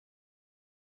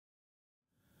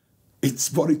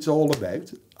It's what it's all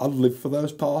about. I live for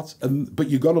those parts, but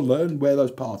you've got to learn where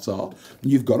those parts are,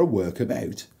 and you've got to work them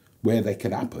out where they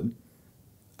can happen,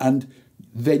 and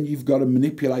then you've got to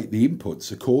manipulate the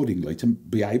inputs accordingly to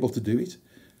be able to do it.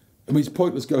 I mean, it's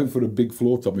pointless going for a big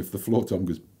floor tom if the floor tom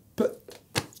goes, but.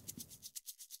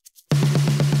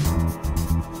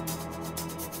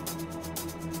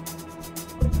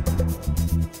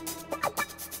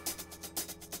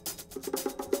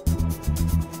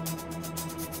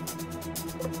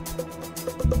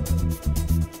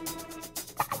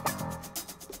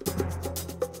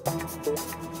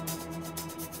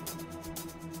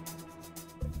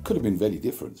 Could have been very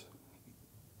different.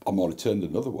 I might have turned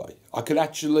another way. I could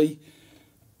actually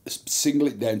single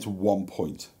it down to one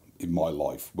point in my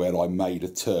life where I made a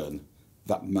turn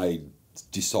that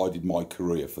decided my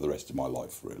career for the rest of my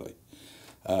life, really.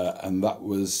 And that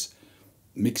was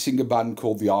mixing a band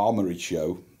called the Armoury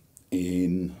Show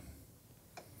in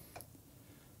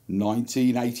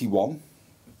 1981.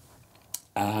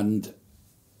 And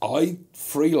I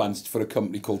freelanced for a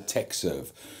company called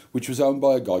TechServe, which was owned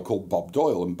by a guy called Bob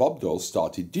Doyle, and Bob Doyle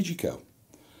started Digico.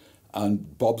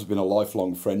 And Bob's been a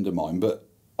lifelong friend of mine, but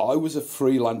I was a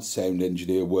freelance sound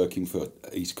engineer working for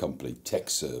his company.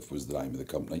 TechServe was the name of the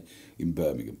company in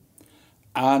Birmingham.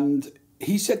 And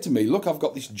he said to me, look, I've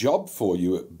got this job for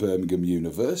you at Birmingham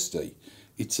University.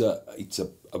 It's a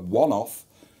one-off.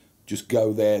 Just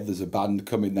go there, there's a band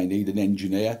coming, they need an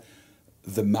engineer.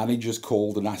 The manager's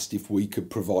called and asked if we could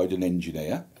provide an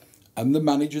engineer. And the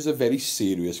manager's a very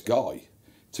serious guy.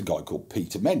 It's a guy called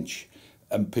Peter Mensch.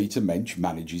 And Peter Mensch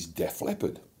manages Def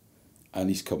Leppard. And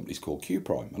his company's called Q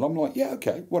Prime. And I'm like, yeah,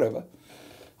 okay, whatever.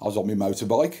 I was on my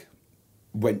motorbike,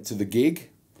 went to the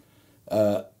gig,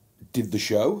 did the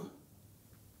show.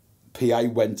 PA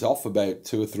went off about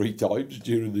 2 or 3 times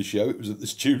during the show. It was at the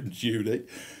students' uni.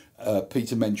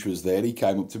 Peter Mensch was there. He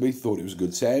came up to me, thought it was a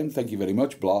good sound. Thank you very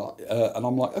much, blah. And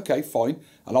I'm like, okay, fine.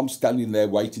 And I'm standing there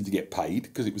waiting to get paid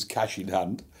because it was cash in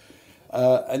hand.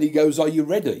 And he goes, are you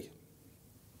ready?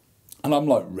 And I'm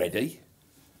like, ready?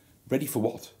 Ready for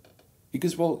what? He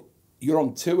goes, well, you're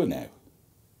on tour now.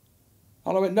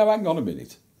 And I went, no, hang on a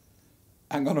minute.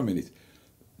 Hang on a minute.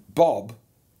 Bob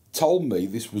told me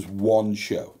this was one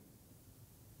show.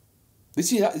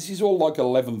 This is all like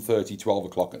 11:30, 12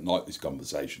 o'clock at night, this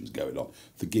conversation's going on.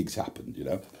 The gig's happened, you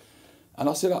know. And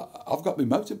I said, I've got my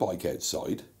motorbike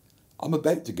outside. I'm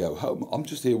about to go home. I'm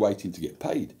just here waiting to get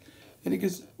paid. And he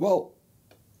goes, well,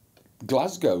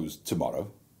 Glasgow's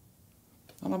tomorrow.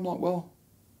 And I'm like, well,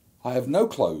 I have no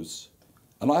clothes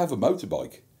and I have a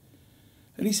motorbike.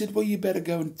 And he said, well, you better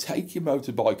go and take your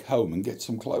motorbike home and get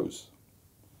some clothes.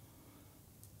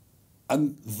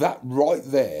 And that right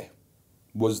there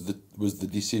was the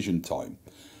decision time.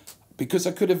 Because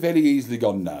I could have very easily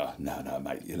gone, no,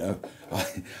 mate, you know.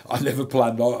 I never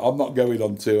planned, I'm not going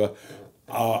on tour.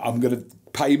 I'm going to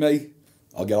pay me.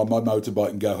 I'll get on my motorbike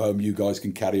and go home. You guys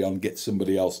can carry on, get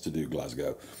somebody else to do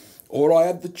Glasgow. Or I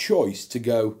had the choice to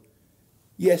go,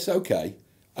 yes, okay,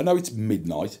 I know it's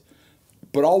midnight,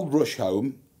 but I'll rush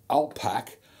home, I'll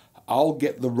pack, I'll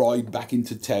get the ride back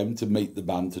into town to meet the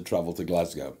band to travel to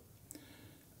Glasgow.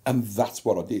 And that's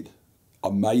what I did. I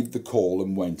made the call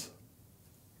and went,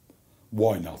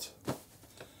 why not?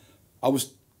 I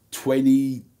was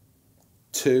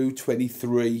 22,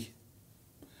 23.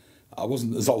 I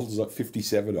wasn't as old as like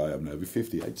 57 I am now, I'll be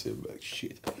 58 soon, but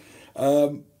shit.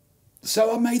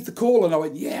 So I made the call and I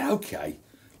went, yeah, okay,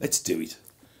 let's do it.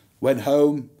 Went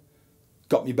home,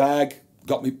 got my bag,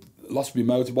 lost my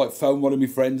motorbike, phoned one of my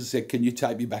friends and said, can you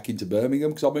take me back into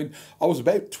Birmingham? Because I mean, I was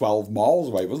about 12 miles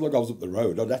away. It wasn't like I was up the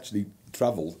road. I'd actually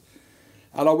travelled.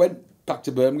 And I went back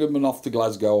to Birmingham and off to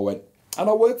Glasgow I went. And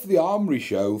I worked for the Armoury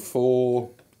Show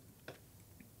for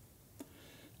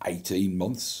 18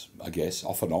 months, I guess,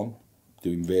 off and on,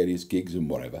 doing various gigs and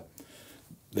whatever.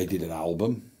 They did an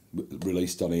album,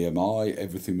 released on EMI,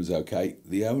 everything was okay.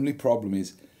 The only problem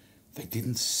is they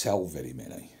didn't sell very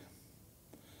many.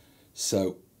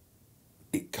 So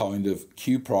it kind of,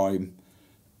 Q Prime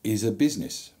is a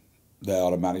business. They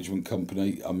are a management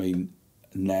company. I mean,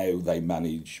 now they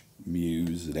manage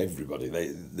Muse and everybody.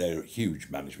 They're a huge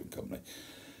management company.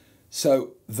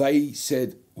 So they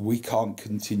said, we can't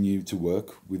continue to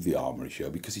work with the Armoury Show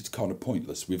because it's kind of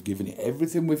pointless. We've given it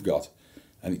everything we've got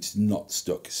and it's not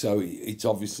stuck. So it's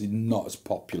obviously not as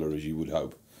popular as you would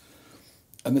hope.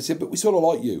 And they said, but we sort of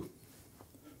like you.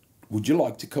 Would you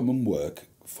like to come and work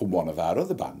for one of our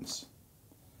other bands?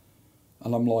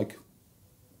 And I'm like,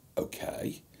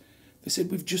 okay. They said,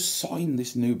 we've just signed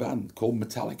this new band called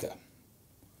Metallica.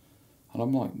 And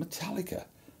I'm like, Metallica? I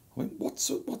went, what's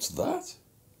that?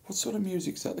 What sort of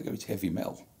music's that? They go, it's heavy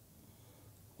metal.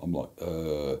 I'm like,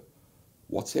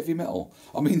 what's heavy metal?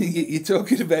 I mean, you're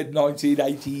talking about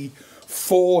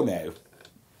 1984 now,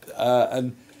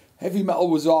 and heavy metal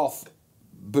was off,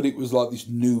 but it was like this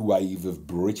new wave of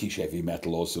British heavy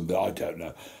metal or something. I don't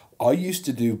know. I used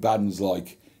to do bands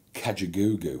like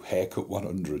Kajagoogoo, Haircut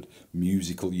 100,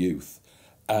 Musical Youth,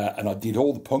 and I did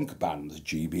all the punk bands,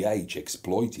 GBH,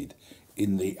 Exploited,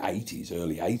 in the 80s,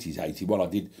 early 80s, 81. I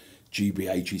did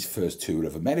GBH's first tour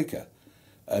of America.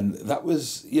 And that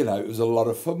was, you know, it was a lot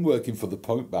of fun working for the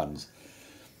punk bands.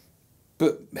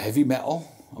 But heavy metal,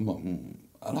 I'm like,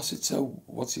 And I said, so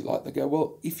what's it like? They go,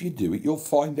 well, if you do it, you'll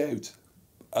find out.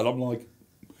 And I'm like,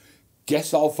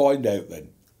 guess I'll find out then.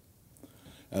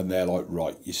 And they're like,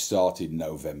 right, you start in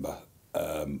November,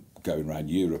 going around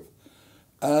Europe.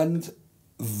 And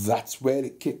that's where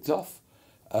it kicked off.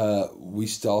 We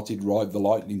started Ride the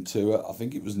Lightning tour. I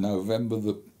think it was November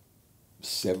the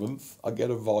 7th, I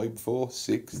get a vibe for,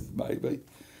 6th maybe.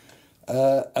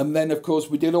 And then, of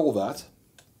course, we did all that.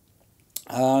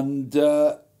 And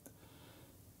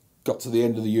got to the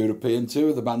end of the European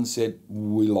tour. The band said,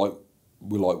 we like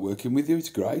working with you, it's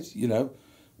great, you know.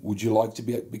 Would you like to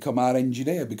become our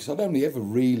engineer? Because I'd only ever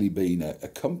really been a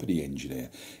company engineer.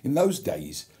 In those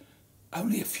days,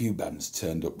 only a few bands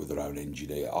turned up with their own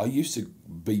engineer. I used to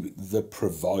be the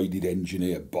provided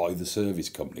engineer by the service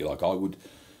company. Like, I would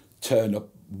turn up,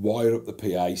 wire up the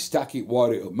PA, stack it,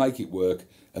 wire it up, make it work,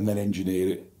 and then engineer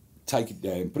it, take it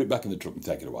down, put it back in the truck and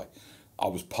take it away. I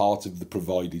was part of the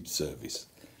provided service.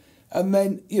 And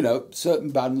then, you know,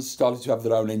 certain bands started to have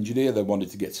their own engineer. They wanted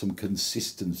to get some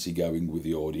consistency going with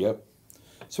the audio.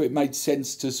 So it made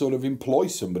sense to sort of employ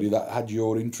somebody that had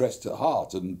your interest at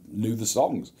heart and knew the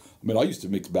songs. I mean, I used to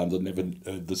mix bands, I'd never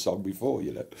heard the song before,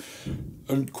 you know.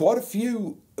 And quite a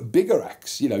few bigger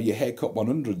acts, you know, your Haircut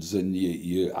 100s and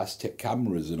your Aztec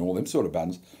Cameras and all them sort of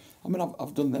bands. I mean,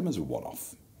 I've done them as a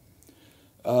one-off.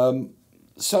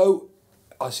 So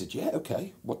I said, yeah,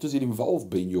 okay, what does it involve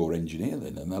being your engineer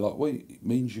then? And they're like, well, it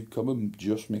means you come and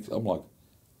just mix. I'm like,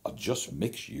 I just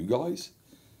mix you guys?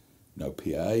 No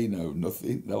PA, no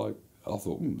nothing. They're like, I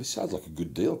thought, this sounds like a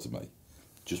good deal to me.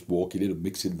 Just walking in and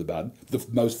mixing the band. The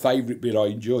most favourite bit I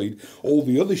enjoyed. All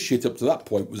the other shit up to that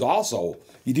point was arsehole.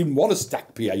 You didn't want to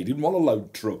stack PA, you didn't want to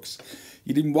load trucks.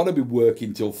 You didn't want to be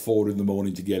working till 4 in the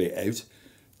morning to get it out.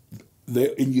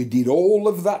 And you did all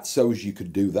of that so as you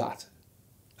could do that.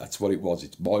 That's what it was.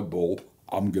 It's my ball.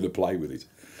 I'm going to play with it.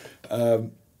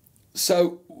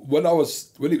 So when it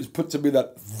was put to me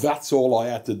that that's all I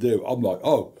had to do, I'm like,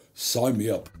 oh, sign me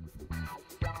up.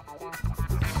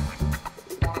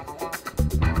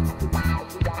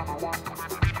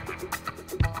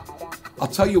 I'll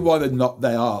tell you why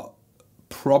they are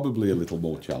probably a little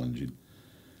more challenging,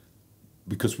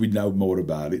 because we know more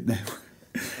about it now.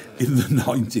 In the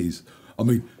 90s, I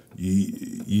mean,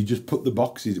 you just put the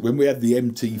boxes. When we had the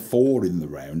MT4 in the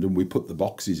round and we put the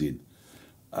boxes in,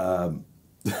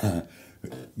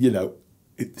 you know,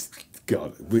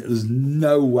 God, there's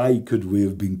no way could we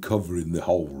have been covering the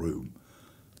whole room.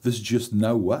 There's just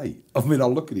no way. I mean, I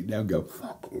look at it now and go,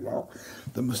 fuck it up.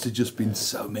 There must have just been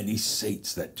so many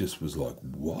seats that just was like,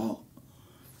 what?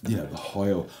 You know, the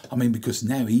higher. I mean, because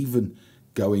now even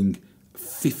going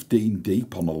 15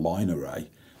 deep on a line array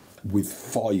with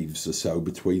 5s or so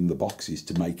between the boxes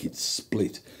to make it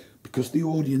split, because the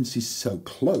audience is so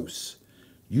close,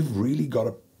 you've really got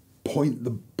to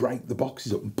break the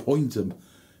boxes up and point them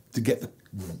to get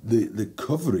the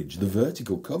coverage, the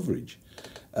vertical coverage.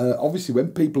 Obviously,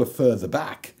 when people are further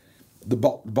back, the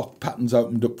box patterns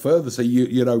opened up further, so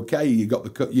you're okay. You got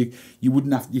the you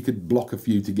wouldn't have. You could block a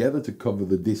few together to cover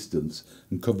the distance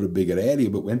and cover a bigger area.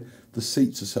 But when the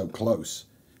seats are so close,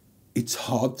 it's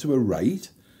hard to array.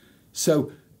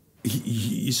 So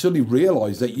you suddenly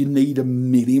realise that you need a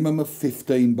minimum of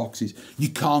 15 boxes. You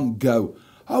can't go,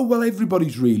 oh well,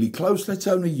 everybody's really close. Let's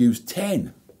only use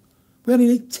 10. We only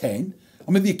need 10.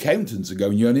 I mean, the accountants are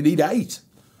going, you only need 8.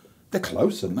 They're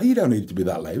close, aren't they? You don't need it to be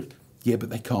that loud. Yeah, but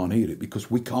they can't hear it because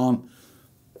we can't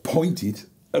point it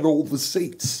at all the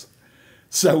seats.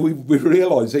 So we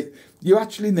realised that you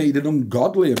actually need an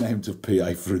ungodly amount of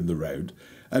PA for in the round,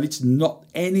 and it's not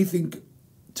anything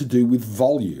to do with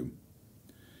volume.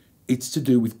 It's to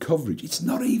do with coverage. It's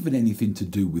not even anything to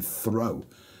do with throw,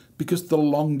 because the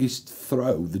longest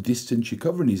throw, the distance you're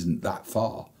covering, isn't that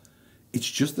far. It's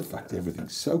just the fact that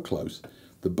everything's so close,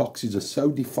 the boxes are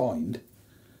so defined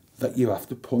that you have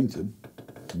to point them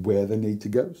where they need to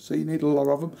go. So you need a lot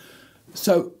of them.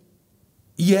 So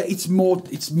yeah,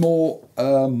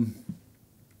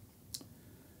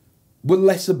 we're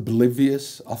less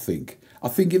oblivious, I think. I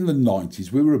think in the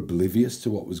 90s we were oblivious to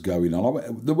what was going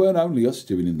on. There weren't only us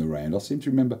doing in the round. I seem to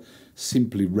remember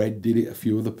Simply Red did it, a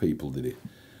few other people did it.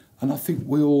 And I think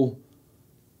we all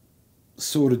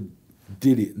sort of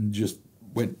did it and just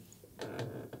went,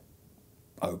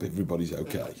 I hope everybody's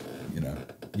okay, you know.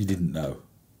 You didn't know.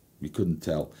 You couldn't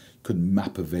tell. You couldn't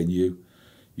map a venue.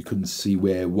 You couldn't see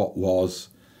where what was.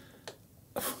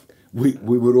 We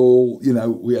were all, you know,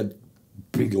 we had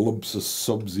big lumps of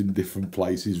subs in different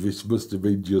places, which must have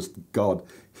been just, God,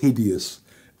 hideous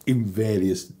in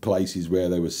various places where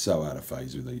they were so out of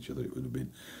phase with each other. It would have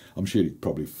been, I'm sure it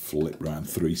probably flipped around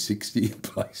 360 in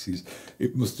places.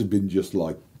 It must have been just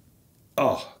like,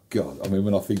 oh, God. I mean,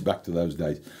 when I think back to those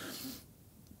days,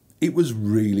 it was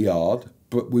really hard,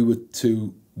 but we were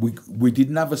too, we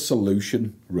didn't have a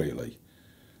solution, really.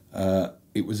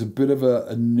 It was a bit of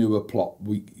a newer plot.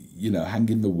 You know,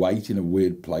 hanging the weight in a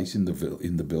weird place in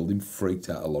the building freaked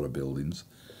out a lot of buildings.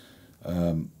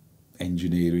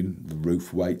 Engineering, the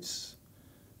roof weights.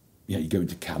 You know, you go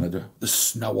into Canada, there's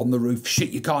snow on the roof. Shit,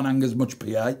 you can't hang as much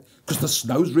PA because the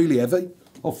snow's really heavy.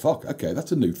 Oh, fuck, okay,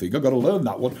 that's a new thing. I've got to learn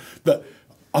that one. But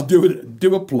I'll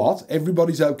do a plot.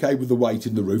 Everybody's okay with the weight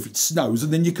in the roof. It snows,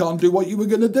 and then you can't do what you were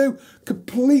going to do.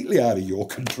 Completely out of your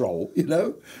control, you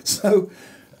know? So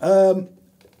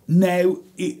now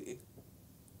it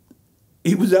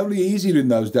was only easier in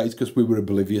those days because we were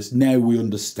oblivious. Now we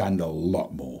understand a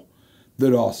lot more.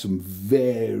 There are some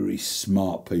very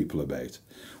smart people about.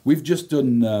 We've just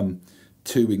done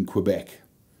 2 in Quebec.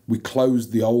 We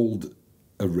closed the old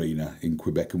arena in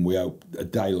Quebec, and a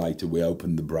day later we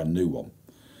opened the brand new one.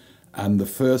 And the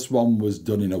first one was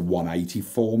done in a 180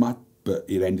 format, but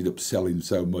it ended up selling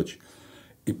so much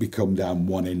it became down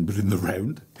one end but in the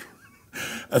round.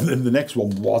 And then the next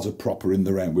one was a proper in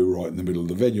the round. We were right in the middle of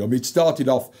the venue. I mean, it started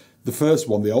off, the first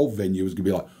one, the old venue, was going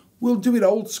to be like, we'll do it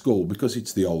old school because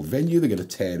it's the old venue. They're going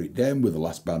to tear it down with the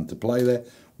last band to play there.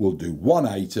 We'll do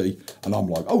 180. And I'm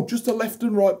like, oh, just a left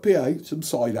and right PA, some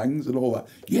side hangs and all that.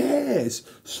 Yes,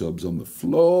 subs on the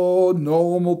floor,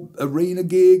 normal arena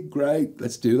gig, great,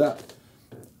 let's do that.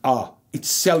 It's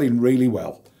selling really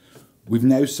well. We've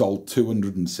now sold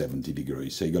 270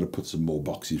 degrees, so you've got to put some more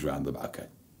boxes around the back. Okay.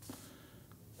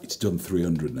 It's done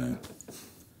 300 now.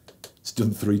 It's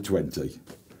done 320.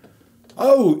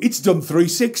 Oh, it's done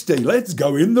 360. Let's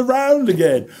go in the round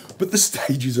again. But the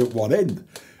stage is at one end.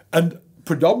 And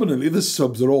predominantly the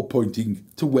subs are all pointing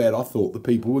to where I thought the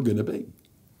people were going to be.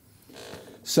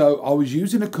 So I was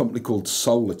using a company called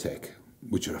Solartech,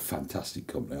 which are a fantastic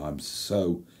company. I'm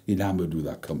so enamoured with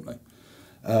that company.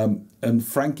 And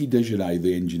Frankie Dejanay,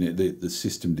 the engineer, the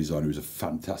system designer, who's a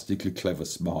fantastically clever,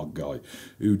 smart guy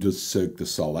who does Cirque du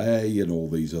Soleil and all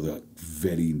these other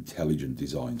very intelligent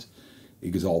designs. He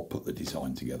goes, I'll put the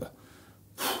design together.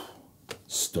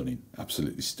 Stunning,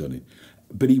 absolutely stunning.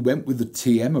 But he went with the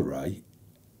TM array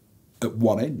at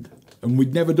one end. And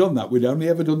we'd never done that. We'd only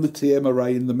ever done the TM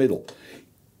array in the middle.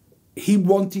 He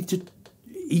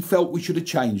felt we should have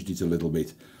changed it a little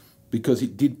bit, because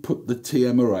it did put the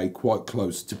TM array quite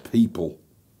close to people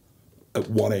at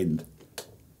one end.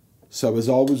 So as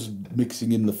I was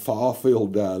mixing in the far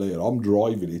field down here, I'm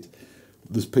driving it,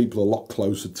 there's people a lot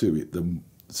closer to it than,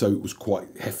 so it was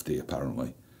quite hefty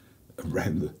apparently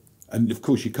around the, and of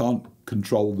course you can't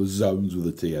control the zones with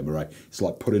the TM array. It's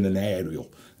like putting an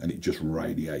aerial and it just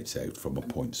radiates out from a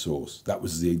point source. That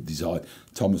was the design.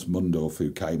 Thomas Mundorf,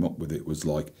 who came up with it, was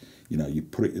like, you know, you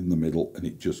put it in the middle and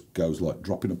it just goes like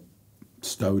dropping a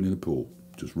stone in a pool,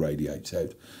 just radiates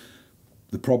out.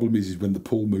 The problem is when the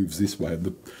pool moves this way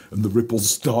and the ripples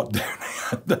start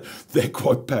down, they're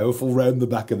quite powerful round the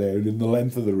back of there, and in the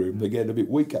length of the room they're getting a bit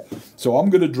weaker. So I'm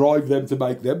going to drive them to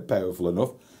make them powerful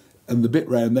enough, and the bit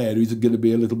round there is going to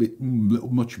be a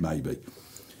little much maybe.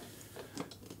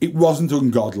 It wasn't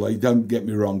ungodly, don't get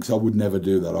me wrong, because I would never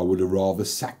do that. I would have rather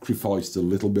sacrificed a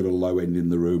little bit of low end in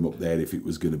the room up there if it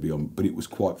was going to be on, but it was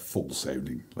quite full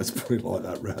sounding. Let's put it like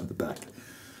that round the back.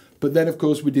 But then, of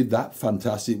course, we did that.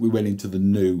 Fantastic. We went into the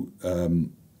new,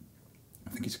 I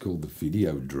think it's called the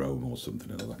Videodrome or something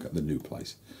like that, the new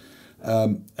place.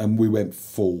 And we went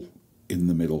full in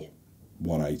the middle,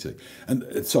 180.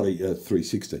 And, sorry,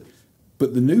 360.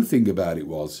 But the new thing about it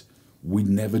was, we'd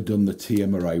never done the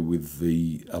TM array with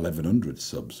the 1100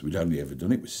 subs. We'd only ever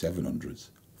done it with 700s.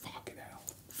 Fucking hell.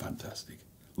 Fantastic.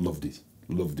 Loved it.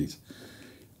 Loved it.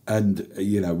 And,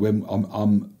 you know, when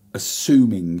I'm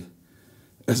assuming,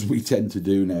 as we tend to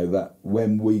do now, that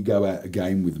when we go out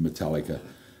again with Metallica,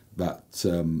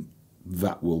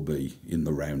 that will be in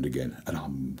the round again. And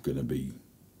I'm going to be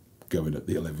going at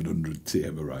the 1100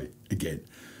 TM array again,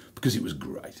 because it was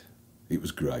great. It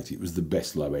was great. It was the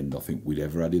best low end I think we'd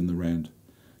ever had in the round.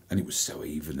 And it was so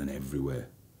even and everywhere.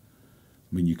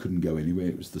 I mean, you couldn't go anywhere,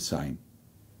 it was the same.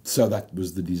 So that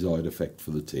was the desired effect for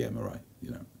the TM array,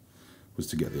 you know, was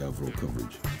to get the overall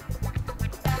coverage.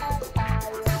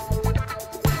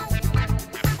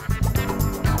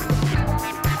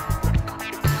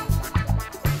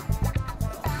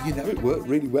 You know, it worked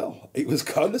really well. It was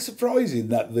kind of surprising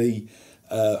that the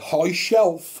high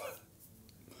shelf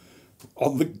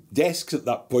on the desks at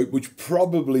that point, which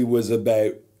probably was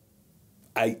about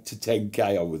 8 to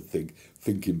 10K, I would think,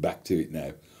 thinking back to it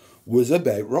now, was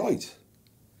about right.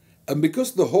 And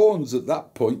because the horns at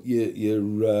that point,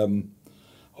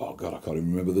 oh God, I can't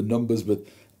even remember the numbers, but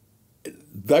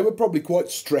they were probably quite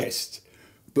stressed.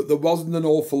 But there wasn't an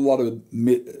awful lot of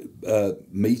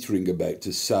metering about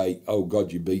to say, oh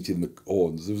God, you're beating the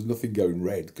horns. There was nothing going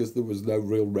red because there was no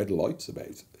real red lights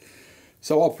about.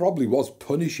 So I probably was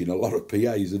punishing a lot of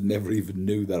PAs and never even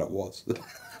knew that it was.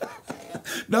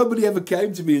 Nobody ever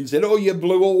came to me and said, oh, you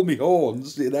blew all my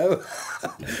horns, you know.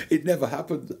 It never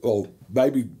happened. Well,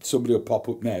 maybe somebody will pop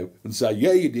up now and say,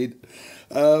 yeah, you did.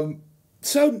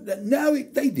 So now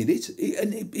they did it,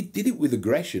 and it did it with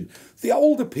aggression. The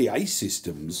older PA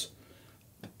systems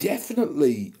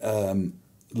definitely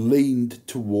leaned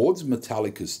towards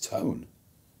Metallica's tone.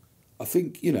 I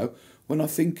think, you know, when I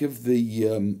think of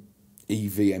the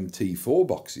EventElevator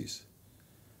boxes,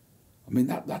 I mean,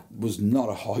 that was not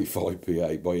a hi-fi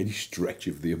PA by any stretch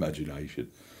of the imagination.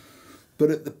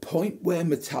 But at the point where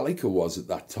Metallica was at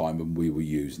that time and we were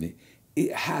using it,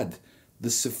 it had the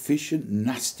sufficient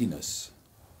nastiness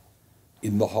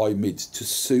in the high mids to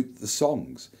suit the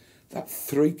songs. That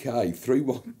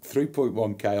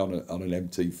 3.1K on an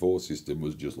MT4 system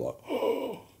was just like,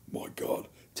 oh my God,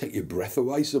 take your breath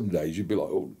away some days. You'd be like,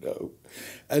 oh no.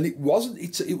 And it wasn't,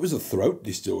 it was a throat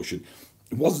distortion.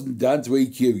 It wasn't down to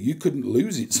EQ. You couldn't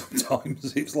lose it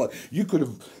sometimes. It's like you could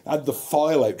have had the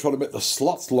file out trying to make the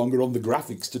slots longer on the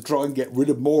graphics to try and get rid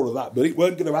of more of that, but it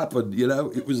weren't going to happen, you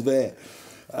know, it was there.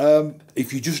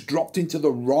 If you just dropped into the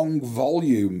wrong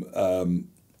volume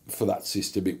for that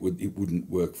system, it wouldn't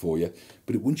work for you.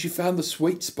 But once you found the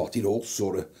sweet spot, it all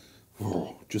sort of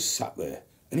just sat there.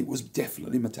 And it was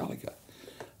definitely Metallica.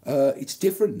 It's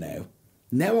different now.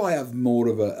 Now I have more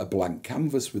of a blank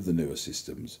canvas with the newer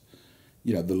systems.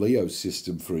 You know, the Leo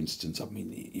system, for instance, I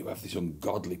mean, you have this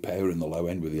ungodly power in the low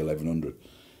end with the 1100.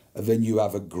 And then you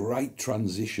have a great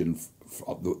transition,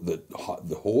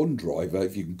 the horn driver,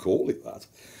 if you can call it that.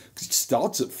 Because it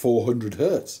starts at 400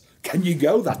 hertz. Can you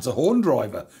go? That's a horn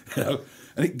driver, you know.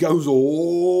 And it goes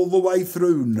all the way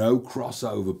through, no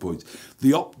crossover points.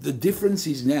 The difference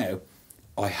is now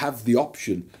I have the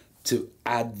option to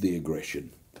add the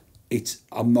aggression.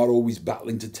 I'm not always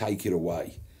battling to take it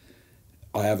away.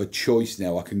 I have a choice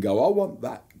now. I can go, I want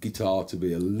that guitar to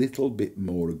be a little bit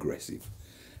more aggressive.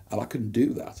 And I can do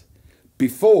that.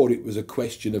 Before, it was a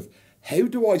question of, how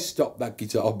do I stop that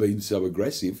guitar being so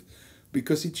aggressive?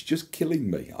 Because it's just killing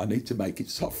me. I need to make it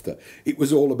softer. It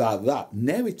was all about that.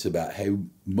 Now it's about how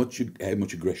much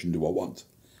aggression do I want?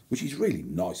 Which is really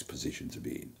nice position to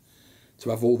be in. To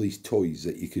have all these toys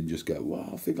that you can just go, well,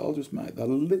 I think I'll just make that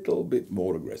a little bit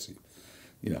more aggressive.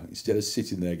 You know, instead of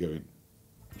sitting there going,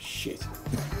 shit.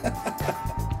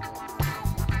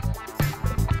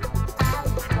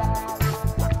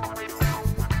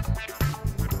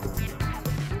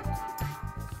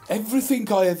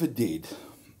 Everything I ever did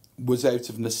was out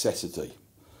of necessity.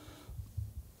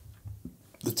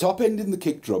 The top end in the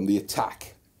kick drum, the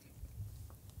attack,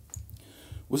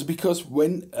 was because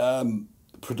when,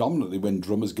 predominantly when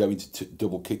drummers go into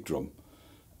double kick drum,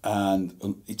 and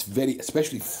it's very,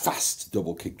 especially fast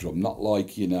double kick drum, not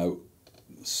like, you know,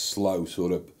 slow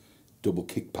sort of double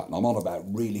kick pattern. I'm on about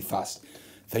really fast.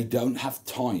 They don't have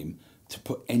time to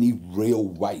put any real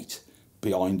weight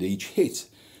behind each hit.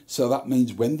 So that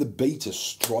means when the beater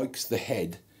strikes the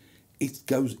head,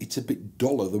 it's a bit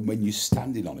duller than when you're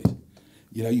standing on it.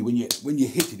 You know, when you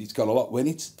hit it, it's got a lot. When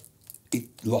it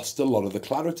lost a lot of the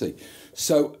clarity.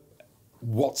 So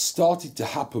what started to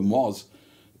happen was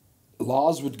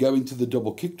Lars would go into the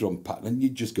double kick drum pattern and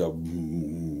you'd just go,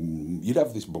 you'd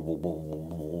have this, but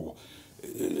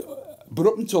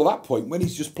up until that point, when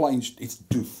he's just playing, it's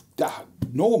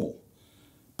normal.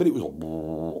 But it was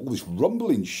all this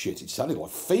rumbling shit. It sounded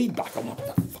like feedback. I'm like,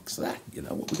 what the fuck's that? You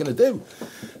know, what are we going to do?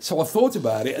 So I thought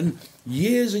about it, and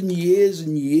years and years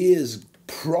and years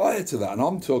prior to that, and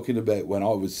I'm talking about when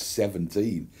I was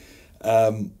 17,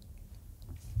 a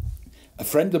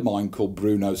friend of mine called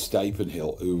Bruno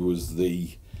Stapenhill, who was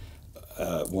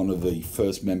one of the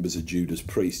first members of Judas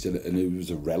Priest, and who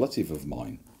was a relative of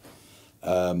mine.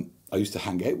 I used to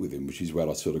hang out with him, which is where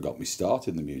I sort of got my start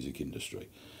in the music industry.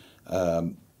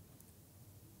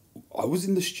 I was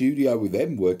in the studio with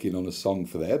them working on a song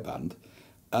for their band,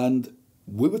 and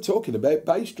we were talking about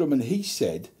bass drum, and he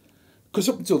said, because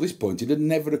up until this point it had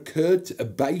never occurred to a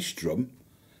bass drum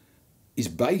is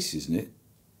bass, isn't it?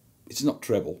 It's not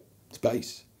treble, it's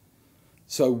bass.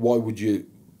 So why would you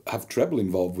have treble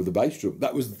involved with a bass drum?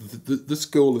 That was the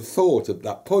school of thought at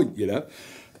that point, you know.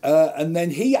 And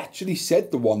then he actually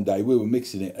said the one day we were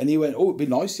mixing it, and he went, "Oh, it'd be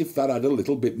nice if that had a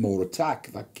little bit more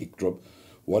attack, that kick drum.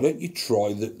 Why don't you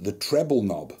try the treble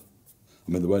knob?"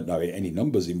 I mean, there weren't any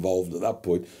numbers involved at that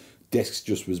point. Desks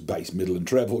just was bass, middle and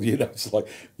treble, you know. It's like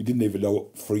you didn't even know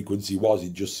what frequency was.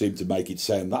 It just seemed to make it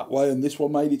sound that way, and this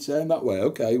one made it sound that way.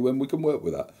 Okay, when we can work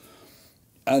with that.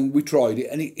 And we tried it,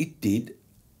 and it did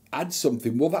add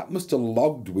something. Well, that must have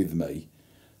logged with me.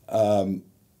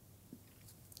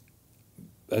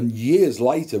 And years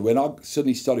later, when I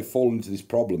suddenly started falling into this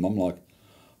problem, I'm like,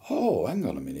 oh, hang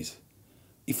on a minute.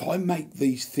 If I make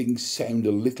these things sound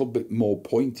a little bit more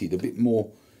pointed, a bit more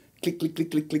click, click,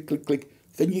 click, click, click, click, click,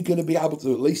 then you're going to be able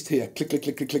to at least hear click, click,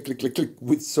 click, click, click, click, click, click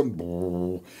with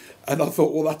some... And I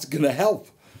thought, well, that's going to help.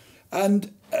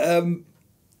 And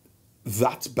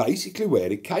that's basically where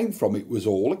it came from. It was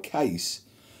all a case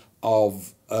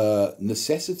of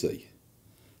necessity.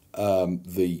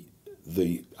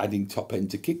 The adding top end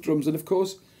to kick drums, and of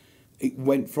course it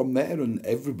went from there, and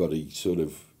everybody sort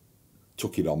of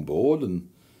took it on board, and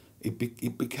it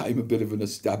became a bit of an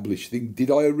established thing.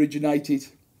 Did I originate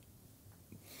it?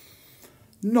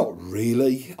 Not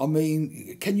really. I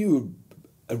mean, can you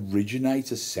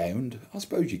originate a sound? I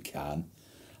suppose you can.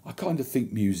 I kind of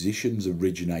think musicians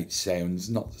originate sounds,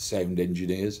 not sound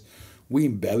engineers. We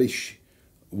embellish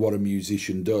what a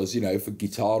musician does. You know, if a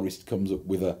guitarist comes up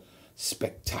with a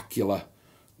spectacular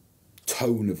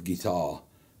tone of guitar,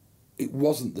 it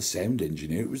wasn't the sound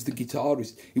engineer, it was the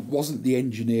guitarist. It wasn't the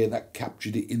engineer that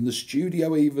captured it in the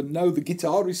studio even. No, the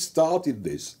guitarist started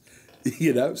this,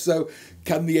 you know. So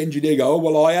can the engineer go, oh,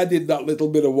 well, I added that little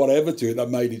bit of whatever to it that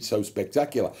made it so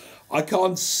spectacular? I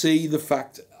can't see the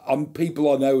fact.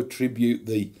 People I know attribute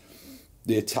the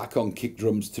attack on kick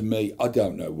drums to me. I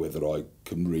don't know whether I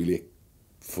can really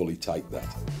fully take that.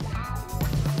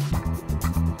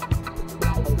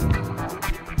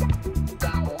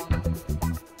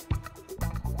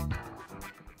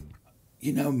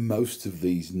 You know, most of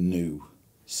these new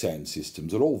sound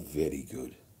systems are all very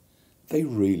good. They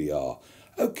really are.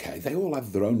 Okay, they all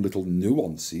have their own little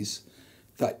nuances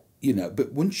that, you know,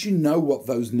 but once you know what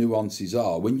those nuances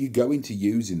are, when you go into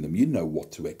using them, you know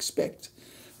what to expect.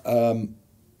 Now,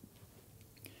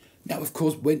 of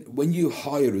course, when you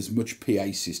hire as much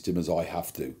PA system as I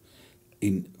have to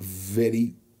in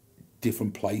very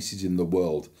different places in the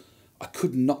world, I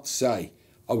could not say,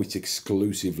 oh, it's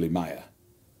exclusively Meyer.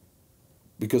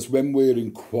 Because when we're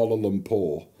in Kuala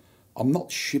Lumpur, I'm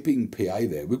not shipping PA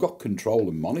there. We've got control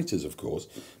and monitors, of course,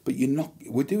 but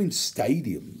we're doing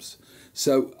stadiums.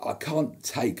 So I can't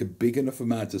take a big enough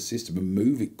amount of system and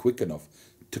move it quick enough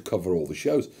to cover all the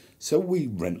shows. So we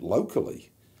rent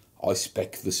locally. I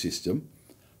spec the system,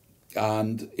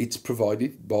 and it's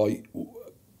provided by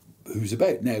who's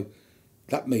about. Now,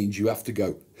 that means you have to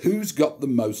go, who's got the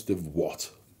most of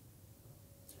what?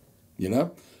 You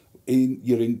know?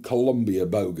 You're in Colombia,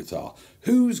 Bogota.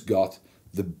 Who's got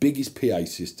the biggest PA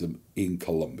system in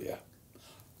Colombia?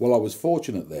 Well, I was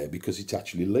fortunate there because it's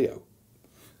actually Leo.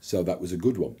 So that was a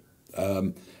good one.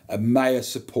 And Meyer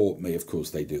support me, of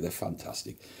course they do. They're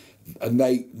fantastic. And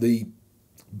the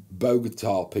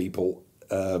Bogota people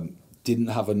didn't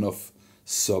have enough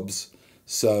subs.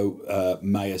 So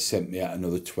Meyer sent me out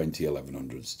another 20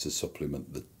 1100s to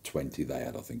supplement the 20 they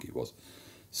had, I think it was.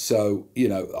 So, you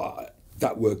know,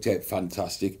 that worked out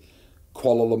fantastic.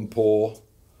 Kuala Lumpur,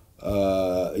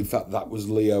 in fact, that was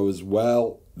Leo as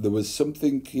well. There was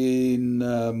something in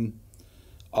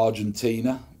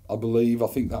Argentina, I believe. I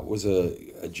think that was a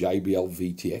JBL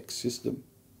VTX system,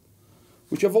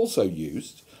 which I've also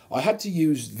used. I had to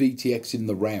use VTX in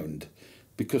the round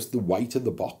because the weight of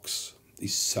the box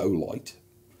is so light.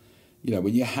 You know,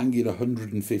 when you're hanging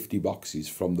 150 boxes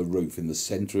from the roof in the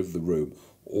centre of the room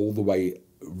all the way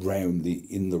round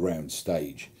in the round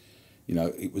stage, you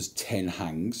know, it was 10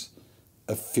 hangs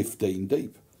of 15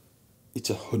 deep. It's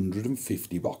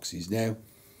 150 boxes. Now,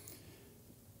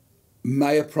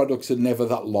 Meyer products are never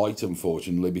that light,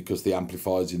 unfortunately, because the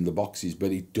amplifier's in the boxes,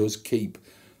 but it does keep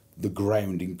the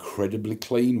ground incredibly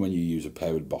clean when you use a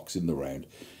powered box in the round.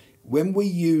 When we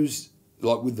use,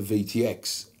 like with the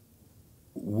VTX,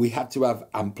 we had to have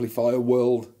amplifier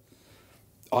world.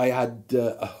 I had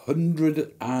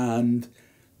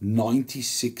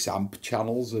 196 amp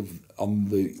channels on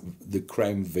the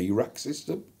Crown V-Rack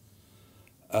system.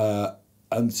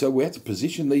 And so we had to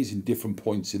position these in different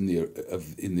points in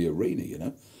the arena, you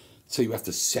know. So you have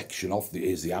to section off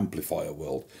here's the amplifier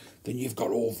world. Then you've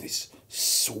got all this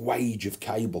swage of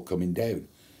cable coming down.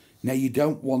 Now you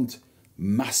don't want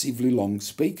massively long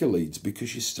speaker leads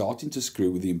because you're starting to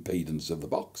screw with the impedance of the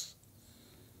box.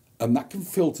 And that can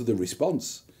filter the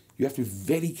response. You have to be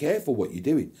very careful what you're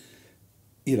doing.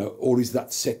 You know, or is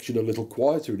that section a little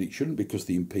quieter? And it shouldn't because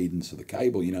the impedance of the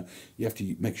cable, you know, you have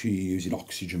to make sure you're using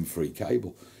oxygen-free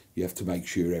cable. You have to make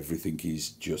sure everything is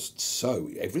just so.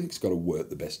 Everything's got to work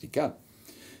the best it can.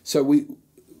 So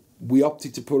we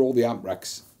opted to put all the amp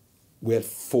racks. We had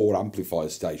 4 amplifier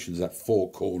stations at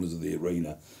 4 corners of the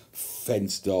arena,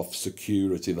 fenced off,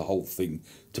 security, the whole thing,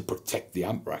 to protect the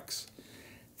amp racks.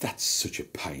 That's such a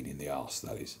pain in the arse,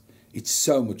 that is. It's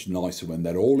so much nicer when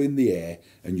they're all in the air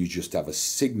and you just have a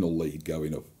signal lead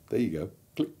going up. There you go,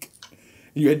 click.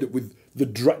 You end up with the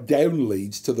down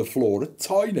leads to the floor are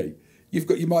tiny.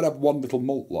 You might have one little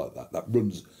mult like that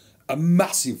runs a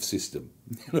massive system,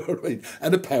 you know what I mean?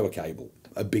 And a power cable,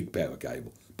 a big power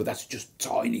cable. But that's just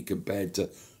tiny compared to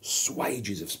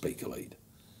swages of speaker lead.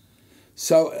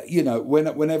 So, you know,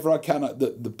 whenever I can,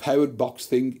 the powered box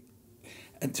thing,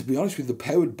 and to be honest with you, the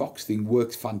powered box thing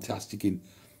works fantastic in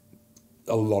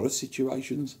a lot of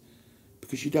situations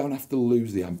because you don't have to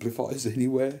lose the amplifiers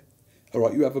anywhere. All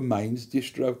right, you have a mains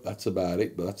distro, that's about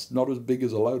it, but that's not as big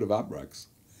as a load of amp racks.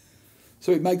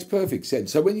 So it makes perfect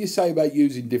sense. So when you say about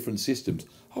using different systems,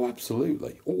 oh,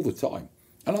 absolutely, all the time.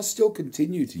 And I still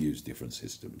continue to use different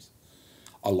systems.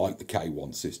 I like the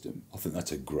K1 system. I think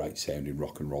that's a great sounding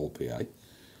rock and roll PA.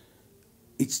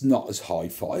 It's not as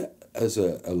hi-fi as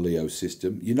a Leo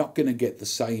system. You're not going to get the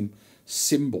same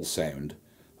cymbal sound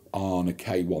on a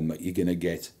K1 that you're going to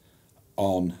get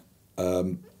on a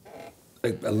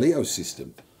Leo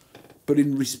system. But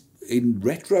in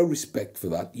retro respect for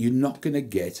that, you're not going to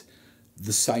get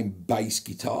the same bass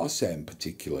guitar sound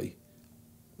particularly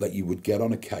that you would get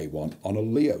on a K1 on a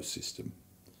Leo system.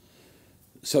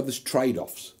 So there's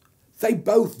trade-offs. They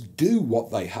both do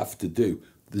what they have to do.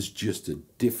 There's just a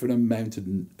different amount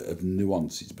of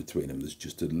nuances between them. There's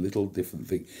just a little different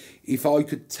thing. If I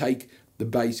could take the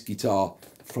bass guitar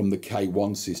from the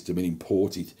K1 system and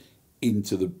import it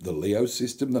into the Leo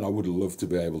system, then I would love to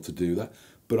be able to do that.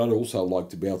 But I'd also like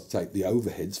to be able to take the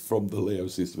overheads from the Leo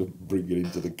system and bring it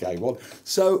into the K1.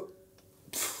 So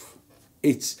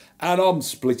and I'm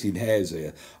splitting hairs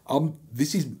here.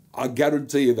 I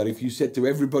guarantee you that if you said to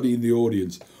everybody in the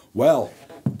audience, well,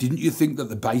 didn't you think that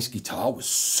the bass guitar was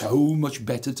so much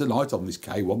better tonight on this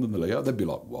K1 than the Leo? They'd be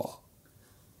like, what?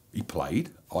 He played,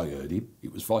 I heard him,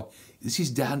 it was fine. This is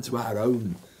down to our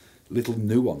own little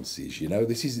nuances, you know.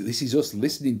 This is us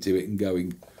listening to it and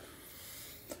going,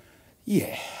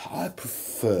 yeah, I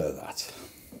prefer that.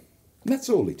 And that's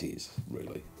all it is,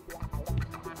 really.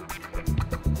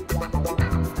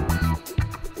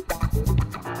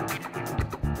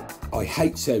 I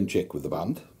hate sound check with the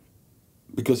band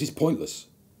because it's pointless.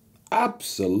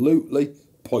 Absolutely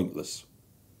pointless.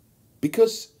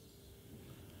 Because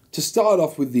to start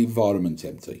off with, the environment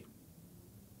empty.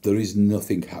 There is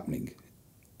nothing happening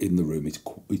in the room.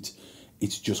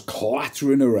 It's just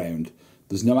clattering around.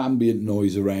 There's no ambient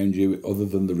noise around you other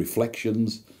than the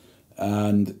reflections,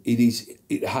 and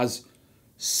it has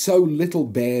so little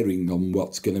bearing on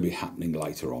what's going to be happening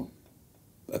later on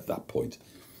at that point.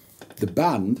 The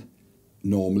band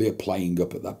normally are playing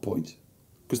up at that point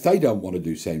because they don't want to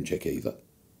do sound check either.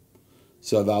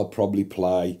 So they'll probably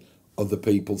play other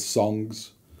people's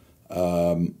songs.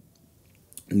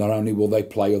 Not only will they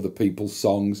play other people's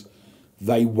songs,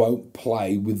 they won't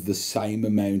play with the same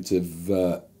amount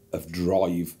of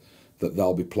drive that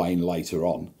they'll be playing later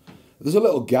on. There's a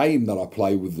little game that I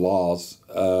play with Lars,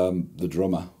 the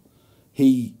drummer.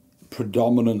 He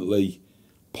predominantly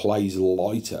plays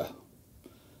lighter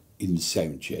in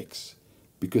sound checks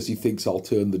because he thinks I'll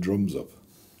turn the drums up.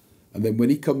 And then when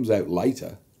he comes out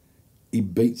later, he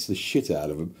beats the shit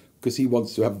out of them because he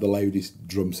wants to have the loudest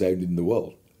drum sound in the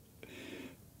world.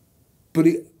 But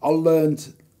I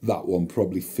learned that one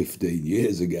probably 15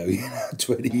 years ago,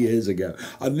 20 years ago.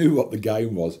 I knew what the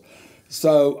game was.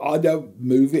 So I don't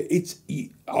move it.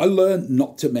 I learned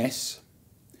not to mess.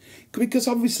 Because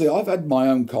obviously I've had my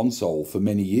own console for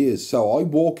many years. So I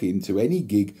walk into any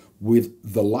gig with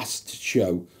the last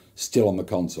show still on the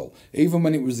console. Even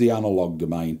when it was the analog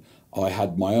domain, I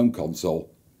had my own console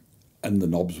and the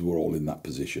knobs were all in that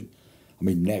position. I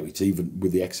mean, now it's even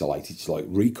with the XL8, it's like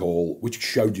recall, which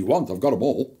show do you want? I've got them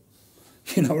all.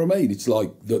 You know what I mean? It's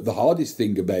like the hardest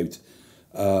thing about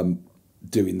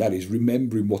doing that is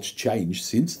remembering what's changed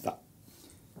since that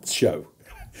show.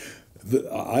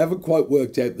 I haven't quite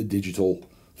worked out the digital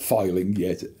filing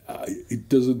yet. It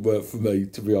doesn't work for me,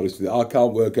 to be honest with you. I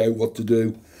can't work out what to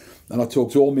do. And I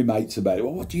talk to all my mates about it.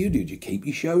 Well, what do you do? Do you keep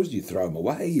your shows? Do you throw them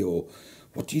away? Or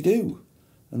what do you do?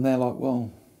 And they're like,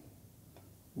 well,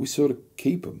 we sort of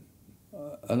keep them.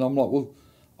 And I'm like, well,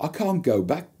 I can't go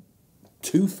back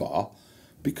too far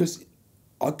because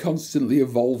I constantly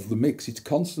evolve the mix. It's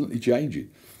constantly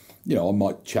changing. You know, I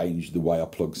might change the way I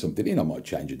plug something in. I might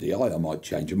change a DI. I might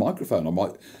change a microphone.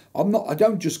 I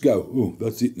don't just go, oh,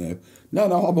 that's it now. No,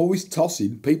 I'm always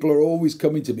tossing. People are always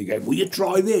coming to me going, will you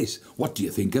try this? What do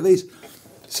you think of this?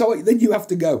 So then you have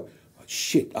to go,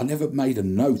 shit, I never made a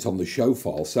note on the show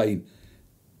file saying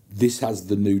this has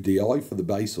the new DI for the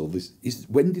bass, or this is,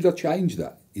 when did I change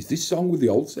that? Is this song with the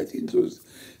old settings?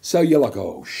 So you're like,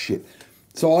 oh shit.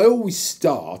 So I always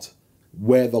start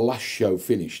where the last show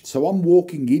finished. So I'm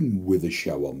walking in with a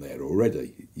show on there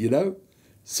already, you know?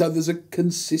 So there's a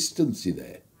consistency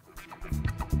there.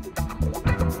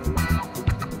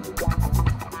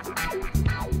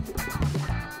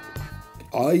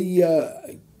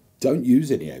 I don't use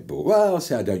any outboard. Well, I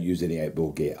say I don't use any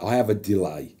outboard gear. I have a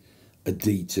delay, a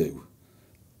D2,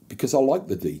 because I like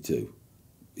the D2.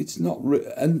 It's not...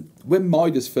 and when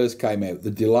Midas first came out,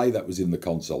 the delay that was in the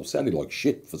console sounded like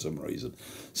shit for some reason.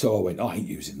 So I went, I ain't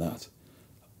using that.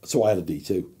 So I had a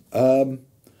D2.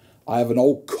 I have an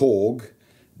old Korg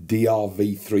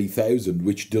DRV 3000,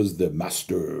 which does the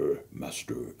master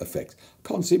effect. I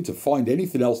can't seem to find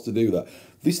anything else to do that.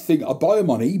 This thing, I buy them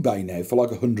on eBay now for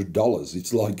like $100.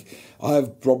 It's like, I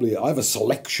have a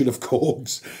selection of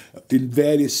Korgs in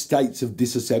various states of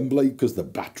disassembly because the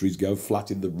batteries go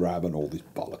flat in the RAM and all this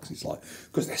bollocks. It's like,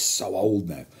 because they're so old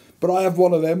now. But I have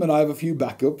one of them and I have a few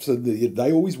backups and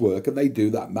they always work and they do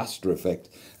that master effect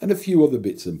and a few other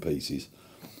bits and pieces.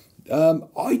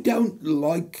 I don't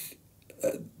like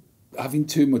having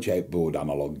too much outboard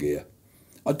analog gear.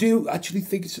 I do actually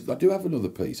think I do have another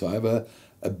piece. I have a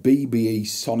BBE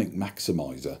Sonic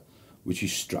Maximizer, which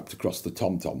is strapped across the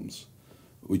tom-toms,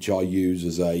 which I use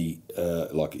as a,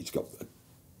 like it's got a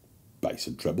bass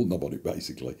and treble knob on it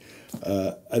basically.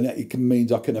 And it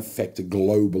means I can affect a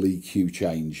global EQ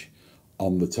change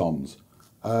on the toms.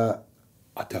 I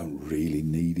don't really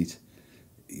need it.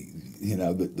 You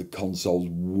know, the console's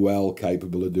well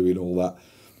capable of doing all that.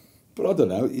 But I don't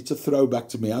know, it's a throwback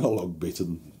to my analog bit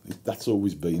and that's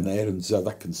always been there and so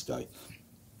that can stay.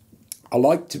 I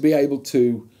like to be able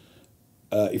to,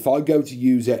 if I go to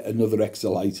use another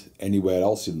XL8 anywhere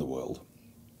else in the world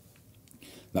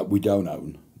that we don't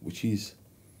own, which is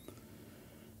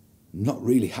not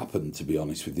really happened to be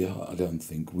honest with you, I don't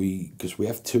think, because we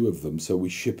have two of them, so we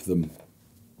ship them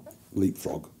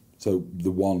leapfrog. So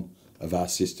the one of our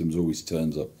systems always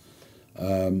turns up.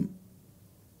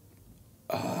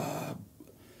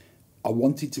 I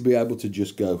wanted to be able to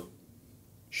just go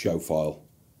show file,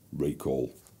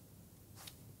 recall.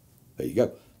 There you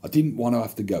go. I didn't want to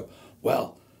have to go,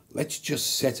 well, let's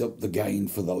just set up the gain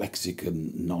for the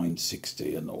Lexicon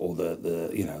 960 and or the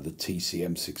you know, the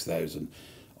TCM 6000.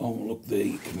 Oh, look,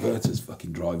 the converter's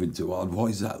fucking driving too hard. Why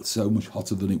is that so much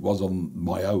hotter than it was on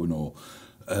my own?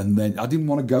 And then I didn't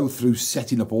want to go through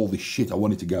setting up all this shit. I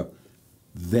wanted to go,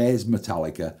 there's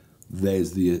Metallica,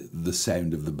 there's the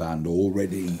sound of the band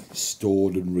already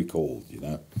stored and recalled, you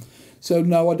know. So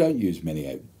no, I don't use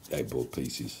many outboard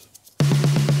pieces.